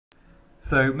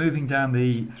So moving down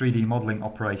the 3D modelling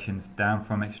operations down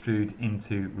from extrude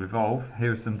into revolve,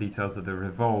 here are some details of the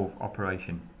revolve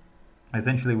operation.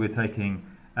 Essentially we're taking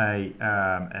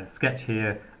a sketch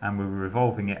here and we're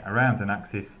revolving it around an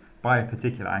axis by a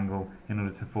particular angle in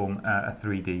order to form a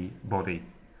 3D body.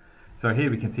 So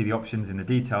here we can see the options in the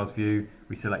details view.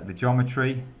 We select the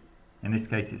geometry, in this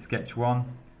case it's sketch 1.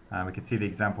 We can see the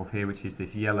example here, which is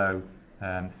this yellow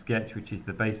sketch, which is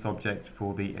the base object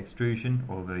for the extrusion,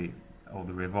 or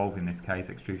the revolve in this case,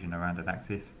 extrusion around an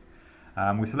axis.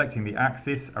 We're selecting the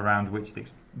axis around which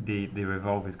the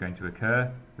revolve is going to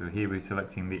occur. So here we're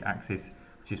selecting the axis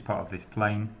which is part of this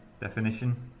plane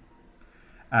definition.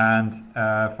 And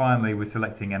finally we're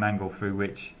selecting an angle through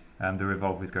which the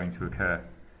revolve is going to occur.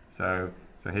 So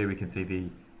here we can see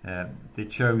the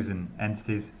chosen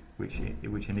entities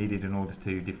which are needed in order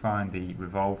to define the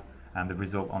revolve, and the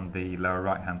result on the lower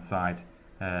right hand side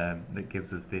that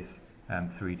gives us this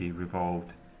 3D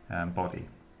revolved body.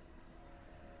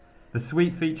 The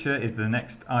sweep feature is the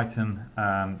next item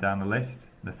down the list,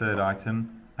 the third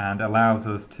item, and allows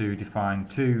us to define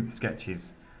two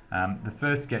sketches. The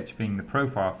first sketch being the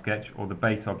profile sketch, or the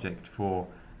base object for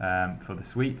the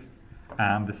sweep,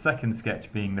 and the second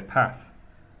sketch being the path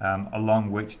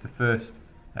along which the first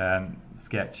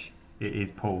sketch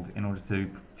is pulled in order to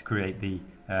create the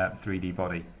 3D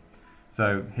body.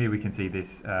 So here we can see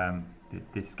this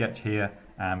sketch here,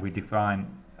 and we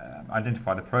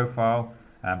identify the profile.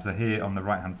 So here on the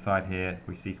right hand side here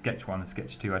we see sketch 1 and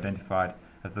sketch 2 identified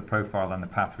as the profile and the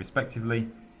path respectively,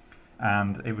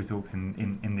 and it results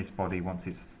in this body once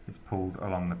it's pulled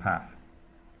along the path.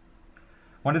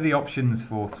 One of the options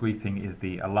for sweeping is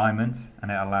the alignment,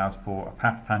 and it allows for a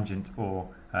path tangent or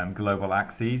global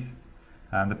axes.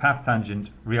 The path tangent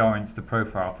reorients the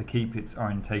profile to keep its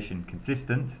orientation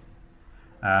consistent,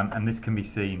 and this can be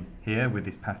seen here with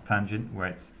this path tangent, where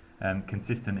it's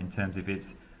consistent in terms of its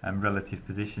relative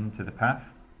position to the path.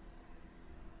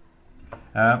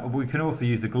 We can also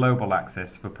use the global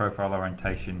axis for profile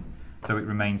orientation, so it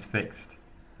remains fixed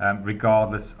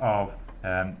regardless of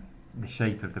the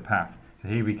shape of the path. So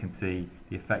here we can see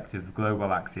the effect of the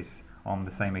global axis on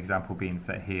the same example being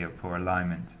set here for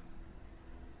alignment.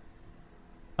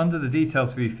 Under the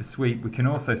details view for sweep, we can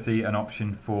also see an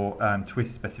option for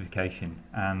twist specification,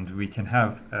 and we can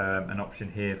have an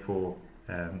option here for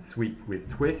sweep with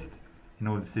twist in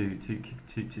order to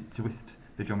twist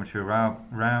the geometry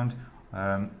around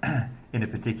in a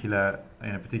particular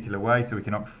way. So we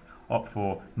can opt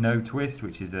for no twist,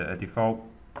 which is a default,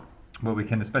 but we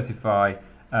can specify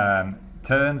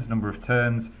number of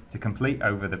turns to complete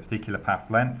over the particular path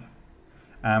length,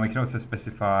 and we can also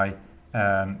specify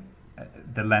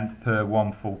the length per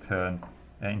one full turn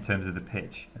in terms of the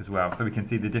pitch as well. So we can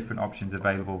see the different options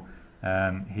available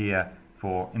here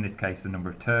for, in this case, the number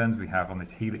of turns we have on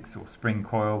this helix or spring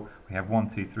coil. We have 1,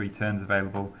 2, 3 turns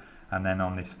available, and then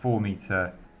on this 4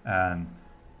 meter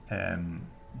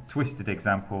twisted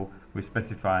example we're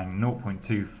specifying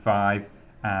 0.25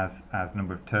 as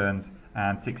number of turns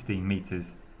and 16 meters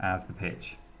as the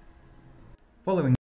pitch. Following